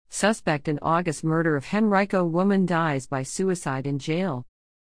Suspect in August murder of Henrico woman dies by suicide in jail.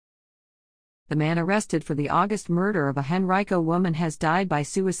 The man arrested for the August murder of a Henrico woman has died by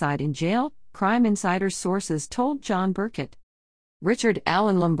suicide in jail, Crime Insider's sources told John Burkett. Richard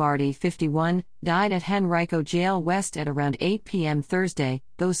Allen Lombardi, 51, died at Henrico Jail West at around 8 p.m. Thursday,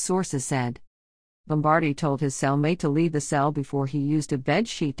 those sources said. Lombardi told his cellmate to leave the cell before he used a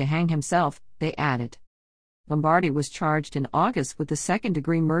bedsheet to hang himself, they added. Lombardi was charged in August with the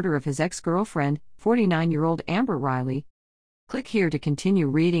second-degree murder of his ex-girlfriend, 49-year-old Amber Riley. Click here to continue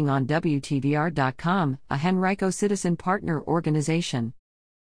reading on WTVR.com, a Henrico Citizen Partner Organization.